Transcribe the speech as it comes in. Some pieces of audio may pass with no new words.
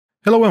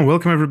Hello and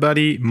welcome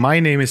everybody.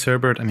 My name is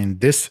Herbert, and in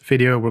this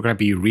video we're going to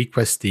be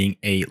requesting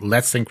a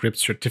Let's Encrypt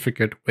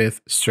certificate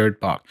with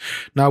Certbot.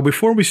 Now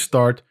before we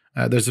start,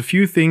 there's a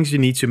few things you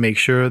need to make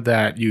sure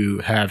that you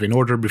have in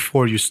order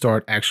before you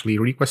start actually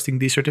requesting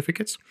these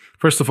certificates.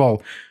 First of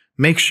all,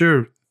 make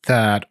sure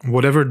that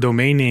whatever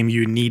domain name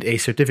you need a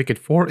certificate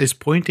for is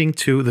pointing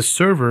to the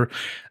server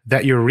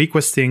that you're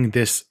requesting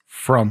this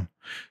from.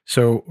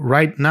 So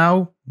right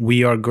now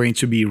we are going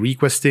to be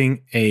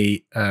requesting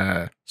a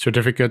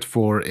certificate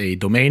for a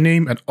domain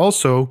name and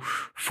also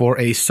for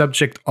a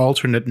subject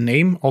alternate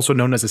name, also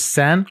known as a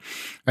SAN.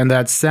 And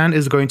that SAN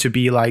is going to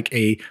be like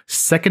a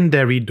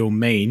secondary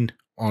domain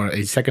or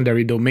a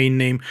secondary domain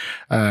name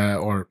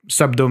or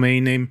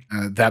subdomain name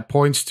that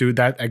points to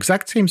that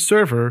exact same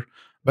server,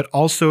 but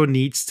also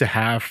needs to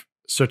have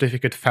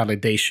certificate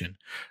validation.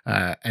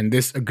 And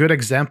a good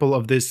example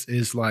of this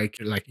is like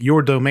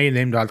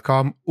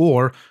yourdomainname.com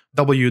or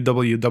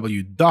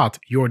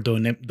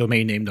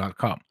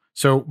www.yourdomainname.com.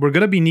 So we're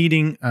going to be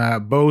needing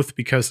both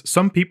because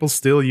some people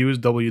still use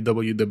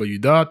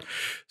www.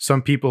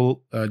 Some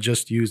people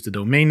just use the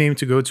domain name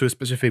to go to a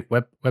specific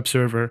web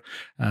server.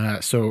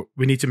 So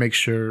we need to make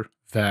sure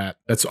that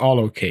that's all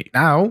okay.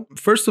 Now,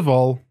 first of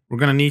all, we're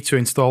going to need to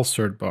install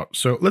Certbot.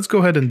 So let's go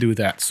ahead and do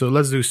that. So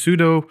let's do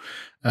sudo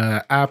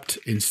apt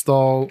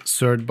install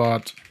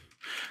Certbot.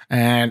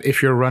 And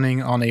if you're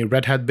running on a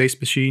Red Hat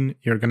based machine,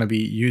 you're going to be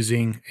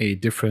using a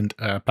different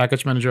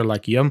package manager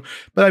like yum,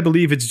 but I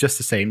believe it's just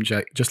the same,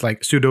 just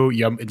like sudo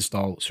yum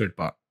install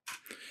Certbot.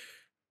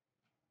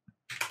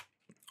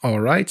 All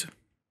right.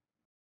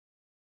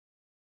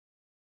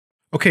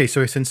 Okay,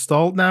 so it's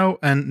installed now,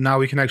 and now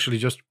we can actually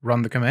just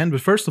run the command.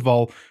 But first of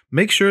all,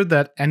 make sure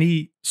that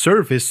any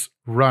service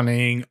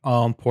running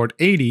on port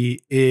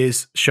 80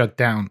 is shut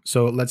down.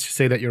 So let's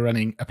say that you're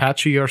running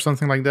Apache or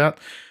something like that.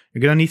 You're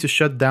going to need to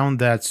shut down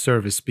that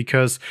service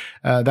because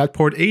that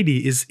port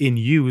 80 is in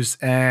use,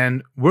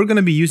 and we're going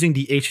to be using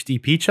the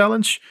HTTP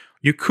challenge.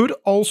 You could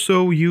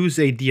also use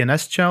a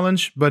DNS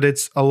challenge, but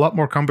it's a lot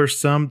more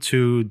cumbersome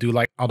to do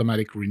like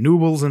automatic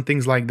renewals and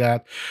things like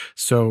that.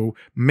 So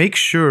make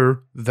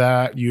sure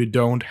that you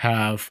don't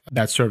have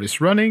that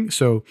service running.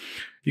 So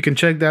you can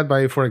check that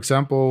by, for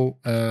example,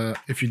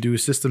 if you do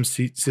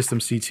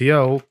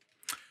systemctl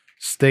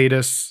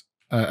status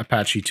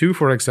Apache 2,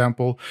 for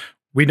example.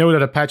 We know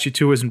that Apache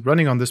 2 isn't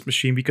running on this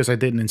machine because I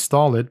didn't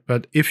install it,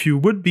 but if you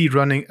would be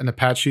running an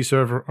Apache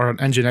server or an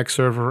Nginx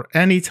server,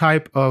 any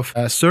type of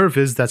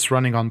service that's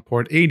running on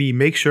port 80,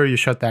 make sure you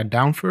shut that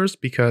down first,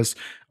 because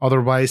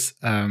otherwise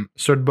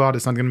Certbot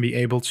is not going to be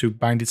able to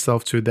bind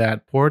itself to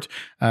that port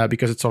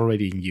because it's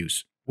already in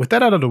use. With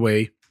that out of the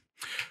way,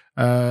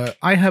 I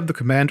have the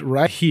command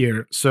right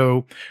here.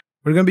 So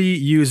we're going to be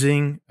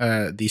using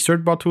the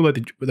Certbot tool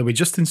that we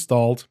just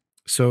installed.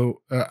 So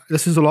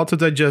this is a lot to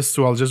digest,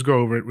 so I'll just go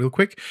over it real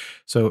quick.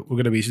 So we're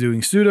going to be doing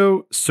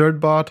sudo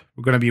certbot.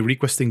 We're going to be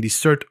requesting the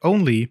cert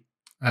only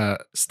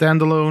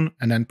standalone,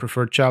 and then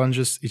preferred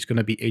challenges is going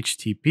to be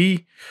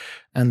HTTP.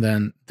 And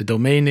then the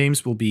domain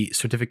names will be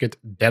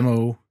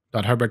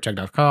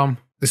certificate-demo.herbertech.com.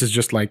 This is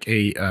just like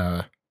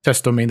a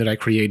test domain that I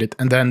created.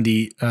 And then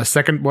the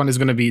second one is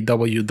going to be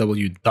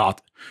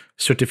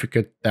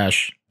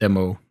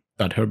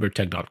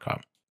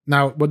www.certificate-demo.herbertech.com.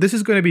 Now, what this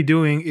is going to be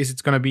doing is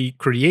it's going to be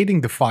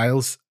creating the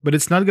files, but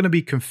it's not going to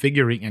be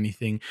configuring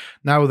anything.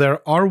 Now,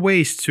 there are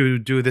ways to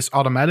do this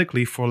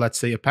automatically for, let's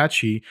say,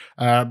 Apache,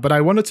 but I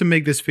wanted to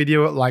make this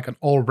video like an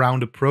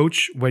all-round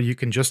approach where you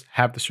can just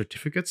have the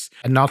certificates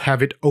and not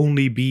have it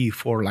only be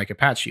for like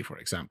Apache, for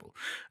example.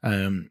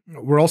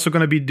 We're also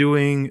going to be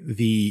doing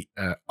the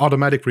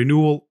automatic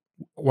renewal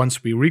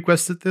once we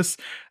requested this.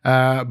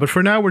 But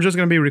for now, we're just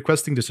going to be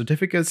requesting the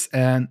certificates,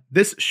 and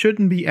this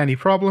shouldn't be any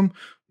problem.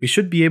 We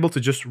should be able to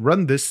just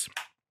run this.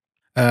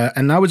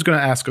 And now it's going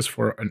to ask us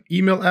for an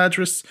email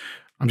address.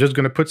 I'm just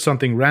going to put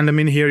something random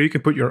in here. You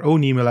can put your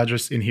own email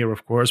address in here,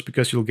 of course,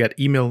 because you'll get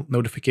email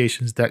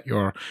notifications that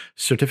your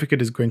certificate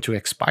is going to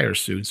expire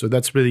soon. So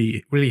that's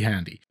really, really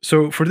handy.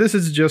 So for this,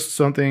 it's just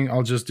something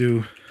I'll just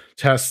do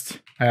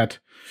test at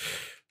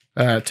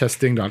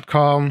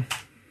testing.com.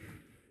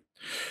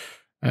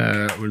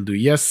 We'll do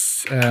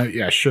yes.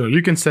 Yeah, sure.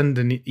 You can send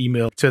an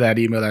email to that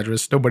email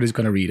address. Nobody's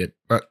going to read it.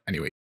 But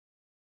anyway.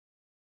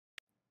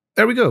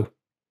 There we go.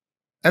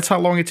 That's how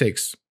long it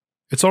takes.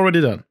 It's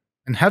already done.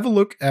 And have a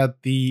look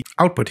at the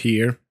output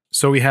here.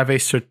 So we have a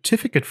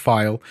certificate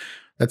file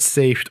that's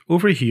saved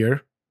over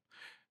here.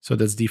 So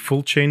that's the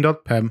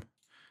fullchain.pem.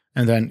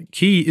 And then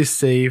key is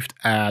saved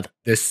at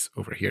this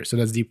over here. So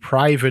that's the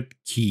private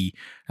key.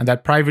 And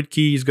that private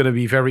key is going to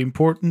be very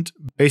important.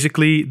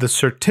 Basically, the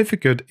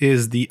certificate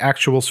is the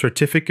actual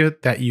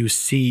certificate that you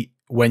see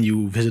when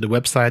you visit a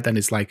website and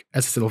it's like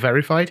SSL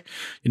verified.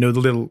 You know, the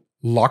little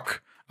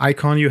lock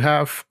icon you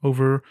have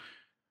over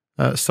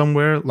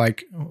somewhere,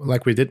 like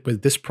we did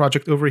with this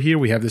project over here.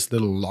 We have this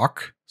little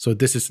lock. So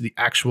this is the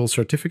actual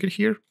certificate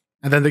here.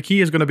 And then the key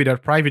is going to be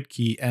that private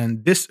key,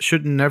 and this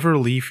should never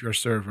leave your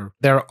server.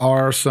 There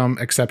are some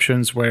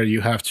exceptions where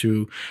you have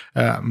to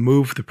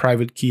move the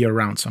private key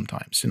around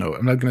sometimes. You know,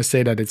 I'm not going to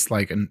say that it's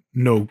like a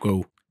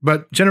no-go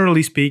But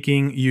generally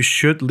speaking, you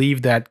should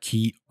leave that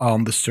key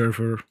on the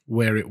server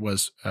where it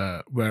was,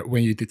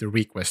 when you did the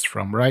request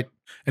from, right?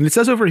 And it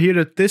says over here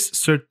that this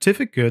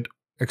certificate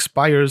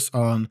expires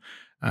on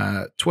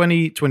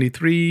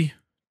 2023,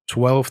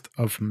 12th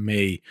of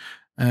May.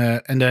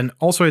 And then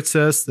also it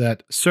says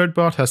that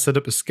Certbot has set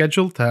up a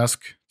scheduled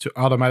task to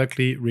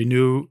automatically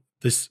renew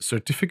this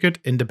certificate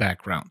in the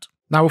background.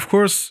 Now, of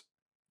course,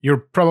 you're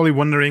probably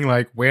wondering,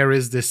 like, where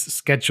is this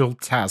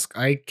scheduled task?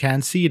 I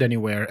can't see it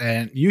anywhere.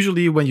 And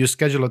usually when you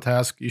schedule a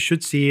task, you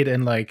should see it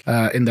in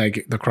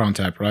the cron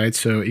tab, right?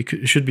 So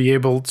you should be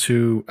able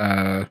to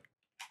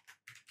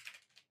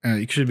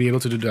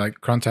do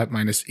like cron tab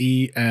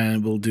 -E,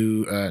 and we'll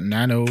do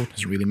nano,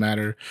 doesn't really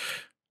matter.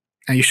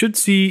 And you should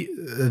see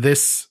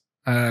this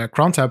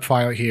cron tab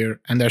file here,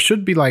 and there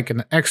should be like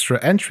an extra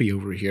entry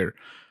over here.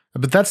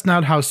 But that's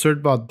not how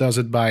Certbot does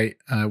it by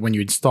when you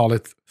install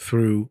it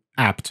through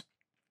apt.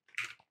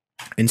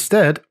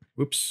 Instead,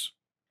 whoops,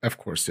 of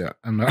course, yeah,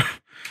 I'm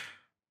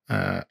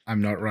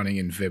not running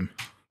in Vim.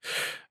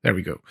 There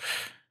we go.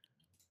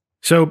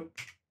 So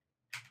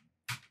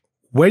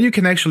where you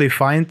can actually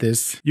find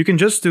this, you can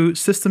just do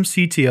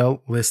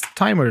systemctl list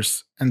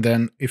timers. And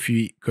then if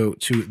you go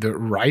to the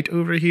right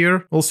over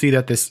here, we'll see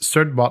that this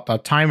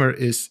certbot.timer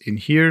is in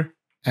here,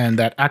 and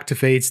that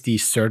activates the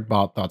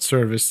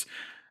certbot.service.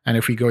 And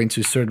if we go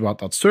into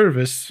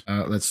certbot.service,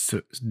 let's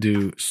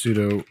do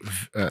sudo,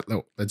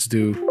 let's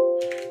do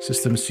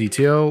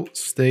systemctl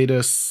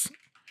status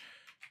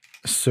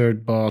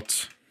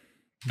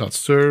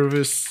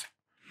certbot.service.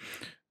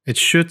 It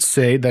should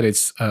say that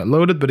it's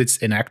loaded, but it's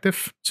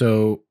inactive.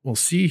 So we'll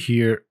see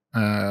here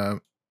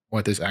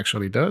what this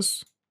actually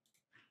does.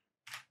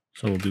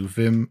 So we'll do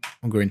vim.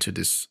 We'll go into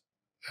this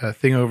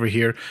thing over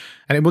here,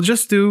 and it will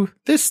just do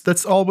this.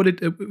 That's all what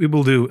it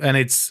will do. And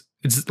it's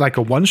like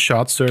a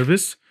one-shot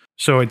service.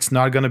 So it's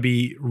not going to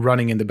be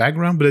running in the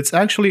background, but it's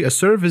actually a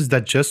service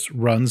that just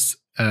runs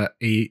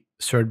a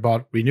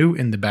certbot renew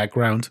in the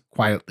background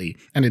quietly.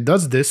 And it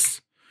does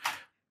this.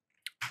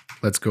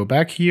 Let's go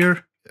back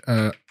here.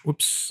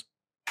 Whoops.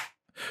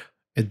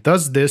 It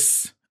does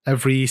this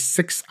every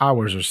 6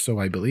 hours or so,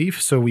 I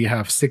believe. So we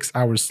have 6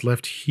 hours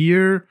left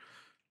here.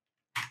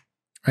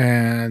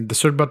 And the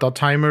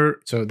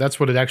certbot.timer, so that's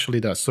what it actually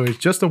does. So it's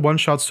just a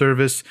one-shot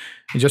service.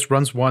 It just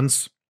runs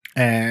once,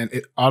 and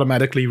it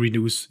automatically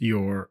renews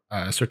your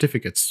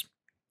certificates.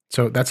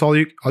 So that's all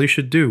you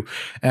should do.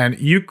 And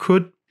you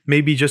could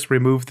maybe just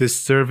remove this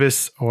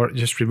service or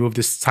just remove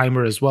this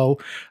timer as well.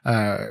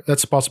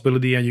 That's a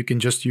possibility, and you can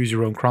just use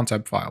your own cron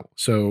tab file.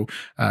 So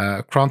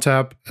cron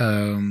tab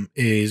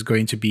is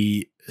going to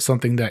be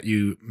something that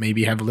you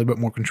maybe have a little bit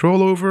more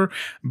control over,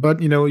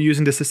 but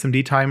using the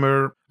systemd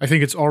timer, I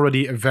think it's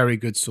already a very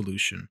good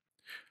solution.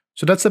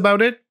 So that's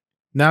about it.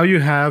 Now you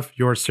have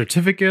your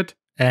certificate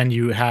and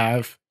you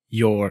have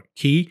your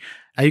key.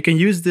 And you can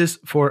use this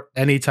for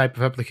any type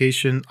of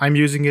application. I'm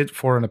using it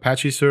for an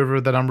Apache server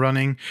that I'm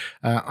running.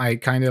 I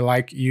kind of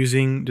like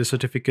using the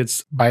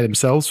certificates by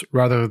themselves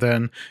rather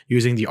than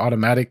using the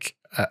automatic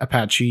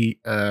Apache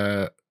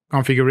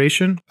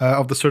configuration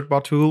of the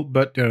Certbot tool,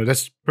 but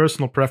that's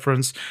personal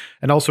preference.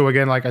 And also,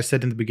 again, like I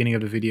said in the beginning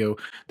of the video,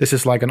 this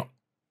is like an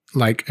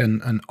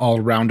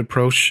all-round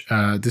approach.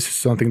 This is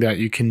something that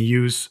you can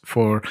use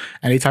for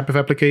any type of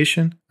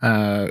application.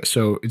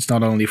 So it's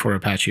not only for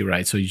Apache,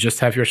 right? So you just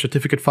have your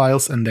certificate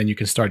files, and then you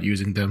can start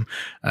using them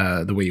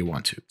the way you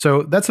want to.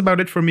 So that's about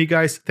it for me,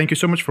 guys. Thank you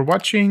so much for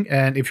watching.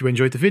 And if you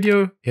enjoyed the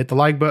video, hit the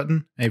like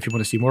button. And if you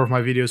want to see more of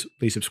my videos,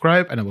 please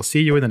subscribe, and I will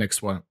see you in the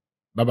next one.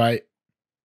 Bye-bye.